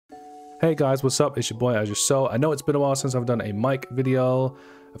Hey guys, what's up? It's your boy Azure. So I know it's been a while since I've done a mic video.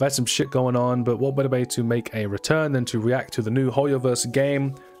 I've had some shit going on, but what better way to make a return than to react to the new Hoyoverse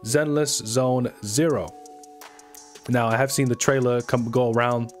game, Zenless Zone Zero. Now, I have seen the trailer go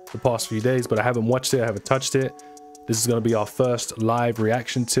around the past few days, but I haven't watched it, I haven't touched it. This is going to be our first live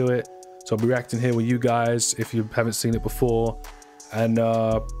reaction to it. So I'll be reacting here with you guys if you haven't seen it before. And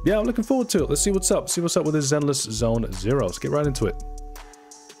yeah, I'm looking forward to it. Let's see what's up. See what's up with this Zenless Zone Zero. Let's get right into it.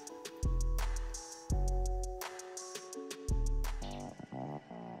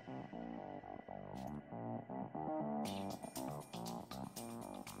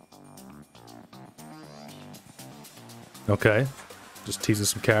 Okay, just teasing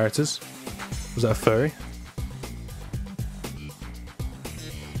some characters. Was that a furry?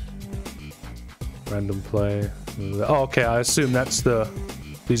 Random play. Oh, okay, I assume that's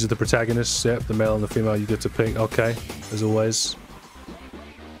these are the protagonists. Yep, the male and the female you get to pick. Okay, as always.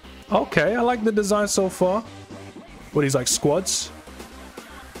 Okay, I like the design so far. What, these like squads?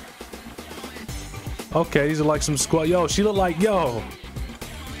 Okay, these are like some squad. Yo, she look like, yo.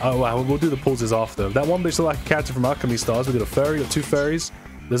 Oh wow, we'll do the pulses after. That one bitch look like a character from Alchemy Stars. We got a furry, got two furries.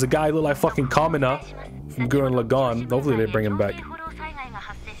 There's a guy who look like fucking Kamina from Gurren Lagann. Hopefully they bring him back.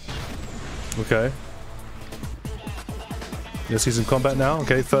 Okay. Let's see some combat now.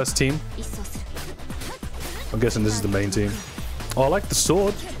 Okay, first team. I'm guessing this is the main team. Oh, I like the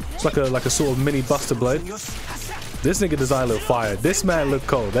sword. It's like a sort of mini Buster Blade. This nigga design look fire. This man look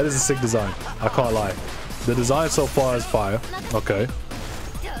cold. That is a sick design. I can't lie. The design so far is fire. Okay.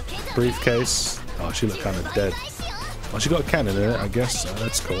 Briefcase. Oh, she looked kind of dead. Oh, she got a cannon in it, I guess. Oh,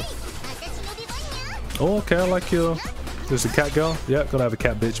 that's cool. Oh, okay, I like your... There's a cat girl. Yeah, gotta have a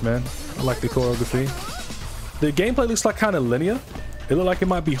cat bitch, man. I like the choreography. The gameplay looks like kind of linear. It looked like it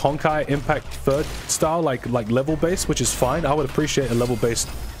might be Honkai Impact 3rd style, like level-based, which is fine. I would appreciate a level-based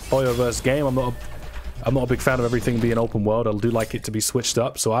Hoyoverse game. I'm not a big fan of everything being open world. I do like it to be switched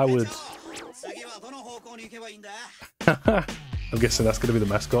up, so I would... I'm guessing that's gonna be the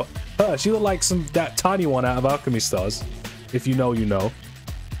mascot. She looked like that tiny one out of Alchemy Stars. If you know, you know.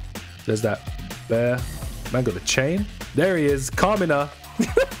 There's that bear. Man got a chain. There he is, Kamina.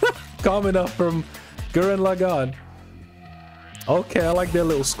 Kamina from Gurren Lagann. Okay, I like their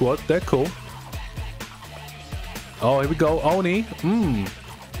little squad. They're cool. Oh, here we go. Oni.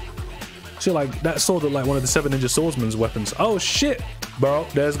 She like that sword looked like one of the 7 Ninja Swordsman's weapons. Oh shit, bro.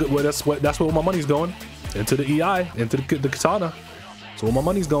 That's good. Well, that's where all my money's going. Into the EI, into the katana. So all my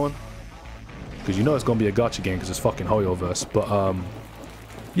money's going. Because you know it's gonna be a gacha game because it's fucking Hoyoverse. But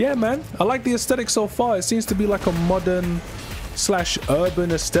yeah, man, I like the aesthetic so far. It seems to be like a modern /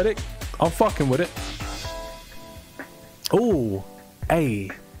 urban aesthetic. I'm fucking with it. Oh, hey,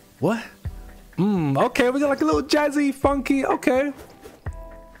 what? Okay, we got like a little jazzy, funky. Okay.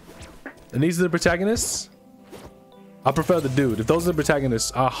 And these are the protagonists. I prefer the dude. If those are the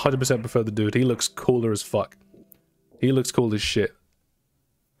protagonists, I 100% prefer the dude. He looks cooler as fuck. He looks cool as shit.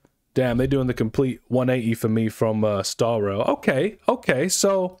 Damn, they're doing the complete 180 for me from Star Rail. Okay, okay,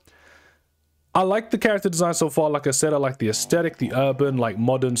 so I like the character design so far. Like I said, I like the aesthetic, the urban, like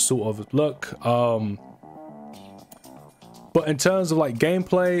modern sort of look. But in terms of like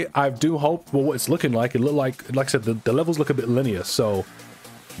gameplay, I do hope, well, what it's looking like, it looked like I said, the levels look a bit linear. So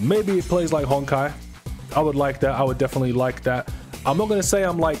maybe it plays like Honkai. I would like that. I would definitely like that. I'm not gonna say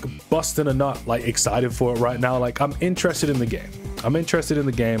I'm like busting a nut, like excited for it right now. Like I'm interested in the game. I'm interested in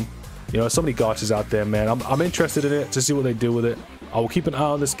the game. You know, so many gachas out there, man. I'm interested in it to see what they do with it. I will keep an eye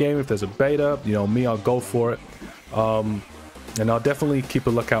on this game. If there's a beta, you know me, I'll go for it. And I'll definitely keep a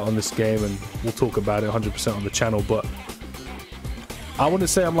lookout on this game, and we'll talk about it 100% on the channel. But I wouldn't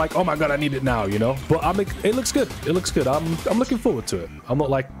say I'm like, oh my god, I need it now, you know. But it looks good. It looks good. I'm looking forward to it. I'm not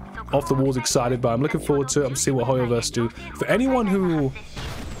like off the walls excited, but I'm looking forward to it. I'm seeing what Hoyoverse do. For anyone who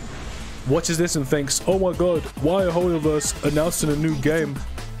watches this and thinks, oh my god, why are Hoyoverse announcing a new game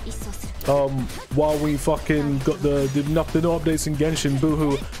while we fucking got the no updates in Genshin,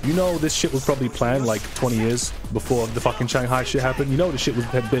 boohoo. You know this shit was probably planned like 20 years before the fucking Shanghai shit happened. You know this shit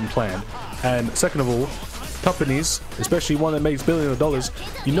had been planned. And second of all, companies, especially one that makes billions of dollars,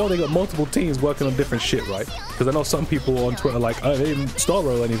 you know they got multiple teams working on different shit, right? Because I know some people on Twitter like, oh, Star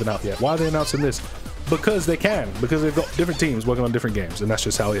Rail ain't even out yet. Why are they announcing this? Because they can. Because they've got different teams working on different games, and that's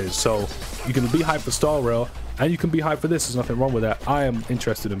just how it is. So you can be hyped for Star Rail, and you can be hyped for this. There's nothing wrong with that. I am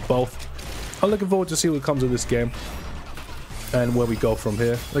interested in both. I'm looking forward to see what comes of this game and where we go from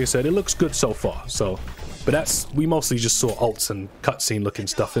here. Like I said, it looks good so far. So, but we mostly just saw alts and cutscene looking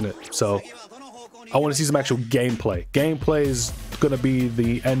stuff in it. So I want to see some actual gameplay. Gameplay is gonna be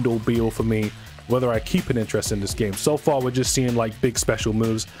the end all be all for me whether I keep an interest in this game. So far, we're just seeing like big special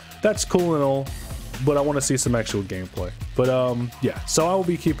moves. That's cool and all, but I want to see some actual gameplay. But yeah, so I will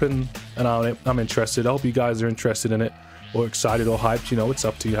be keeping an eye on it. I'm interested. I hope you guys are interested in it, or excited or hyped. You know, it's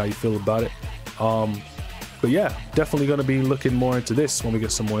up to you how you feel about it. But yeah, definitely going to be looking more into this when we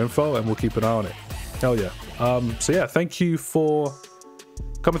get some more info, and we'll keep an eye on it. Hell yeah. So yeah, thank you for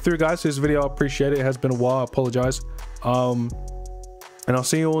coming through, guys, this video. I appreciate it. It has been a while. I apologize. And I'll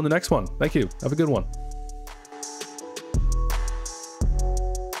see you all in the next one. Thank you. Have a good one.